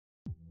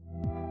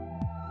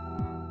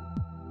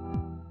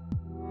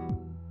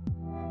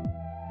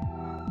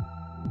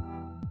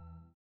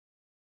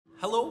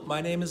Hello, my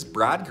name is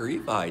Brad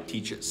Grieve. I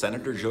teach at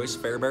Senator Joyce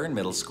Fairbairn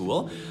Middle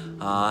School,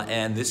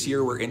 and this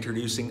year we're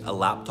introducing a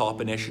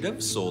laptop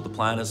initiative. So the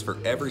plan is for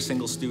every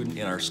single student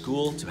in our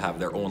school to have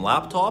their own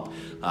laptop,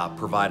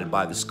 provided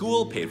by the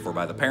school, paid for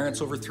by the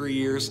parents over 3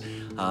 years,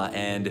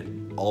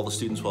 and all the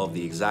students will have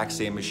the exact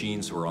same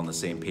machines, so we're on the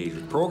same page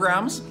with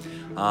programs.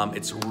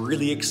 It's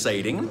really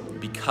exciting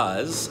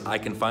because I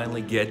can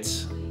finally get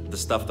the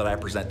stuff that I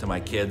present to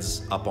my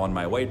kids up on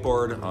my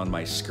whiteboard, on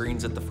my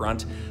screens at the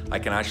front. I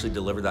can actually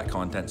deliver that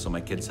content so my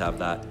kids have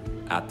that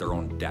at their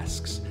own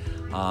desks.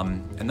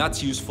 And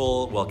that's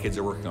useful while kids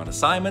are working on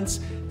assignments.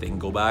 They can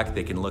go back,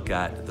 they can look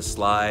at the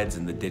slides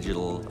and the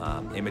digital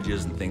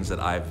images and things that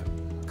I've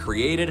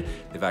created.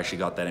 They've actually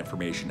got that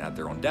information at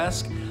their own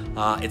desk.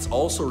 It's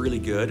also really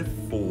good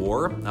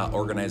for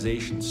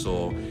organization.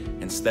 So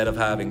instead of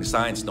having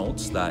science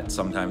notes that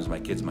sometimes my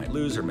kids might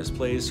lose or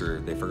misplace, or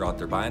they forgot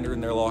their binder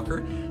in their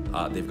locker,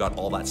 they've got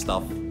all that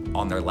stuff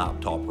on their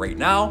laptop right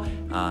now,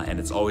 and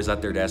it's always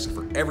at their desk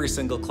for every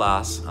single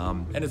class.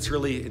 And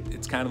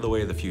it's kind of the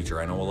way of the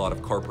future. I know a lot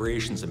of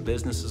corporations and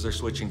businesses are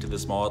switching to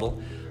this model,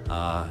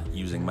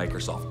 using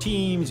Microsoft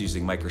Teams,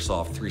 using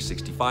Microsoft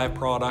 365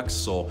 products.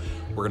 So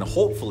we're gonna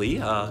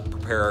hopefully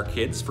prepare our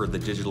kids for the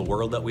digital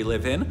world that we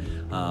live in,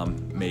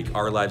 make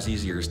our lives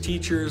easier as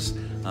teachers,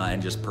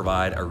 and just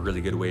provide a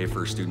really good way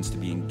for students to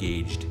be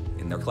engaged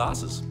in their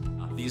classes.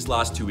 These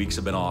last 2 weeks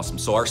have been awesome.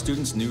 So our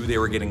students knew they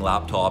were getting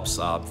laptops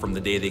from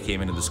the day they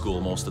came into the school.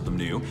 Most of them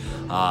knew.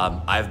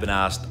 I've been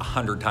asked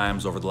 100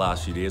 times over the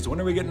last few days, when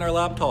are we getting our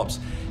laptops?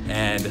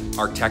 And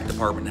our tech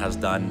department has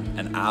done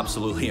an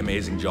absolutely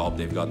amazing job.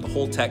 They've got the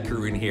whole tech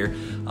crew in here.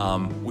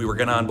 We were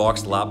gonna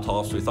unbox the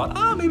laptops. We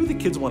thought, maybe the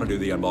kids wanna do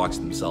the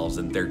unboxing themselves,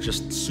 and they're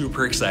just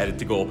super excited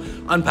to go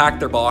unpack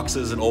their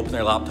boxes and open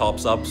their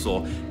laptops up.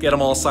 So get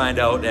them all signed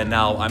out, and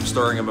now I'm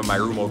storing them in my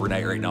room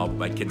overnight right now.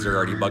 My kids are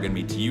already bugging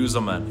me to use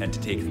them and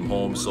to take them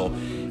home. So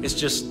it's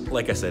just,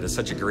 like I said, it's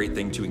such a great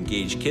thing to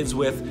engage kids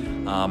with.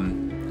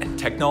 And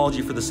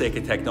technology for the sake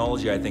of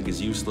technology, I think, is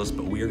useless,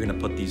 but we are gonna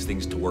put these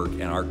things to work,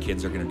 and our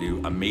kids are gonna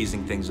do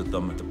amazing things with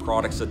them. The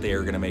products that they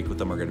are gonna make with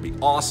them are gonna be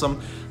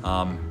awesome.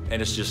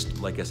 And it's just,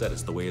 like I said,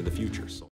 it's the way of the future. So.